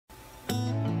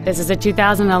This is a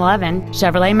 2011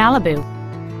 Chevrolet Malibu.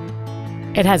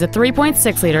 It has a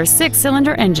 3.6-liter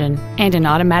six-cylinder engine and an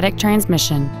automatic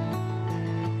transmission.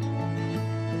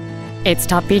 Its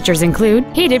top features include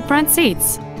heated front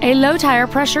seats, a low tire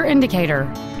pressure indicator,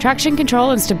 traction control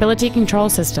and stability control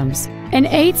systems, an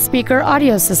 8-speaker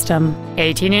audio system,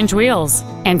 18-inch wheels,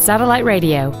 and satellite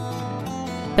radio.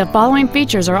 The following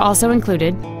features are also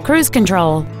included: cruise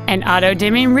control, an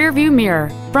auto-dimming rearview mirror,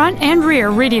 front and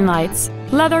rear reading lights,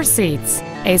 leather seats,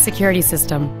 a security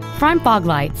system, front fog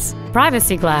lights,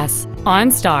 privacy glass,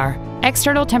 OnStar,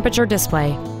 external temperature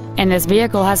display, and this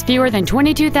vehicle has fewer than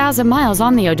 22,000 miles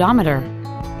on the odometer.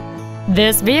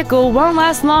 This vehicle won't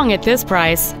last long at this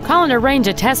price. Call and arrange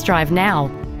a test drive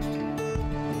now.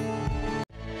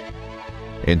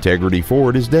 Integrity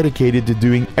Ford is dedicated to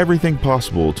doing everything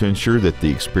possible to ensure that the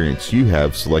experience you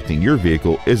have selecting your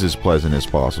vehicle is as pleasant as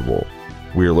possible.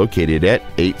 We are located at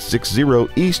 860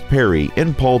 East Perry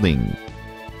in Paulding.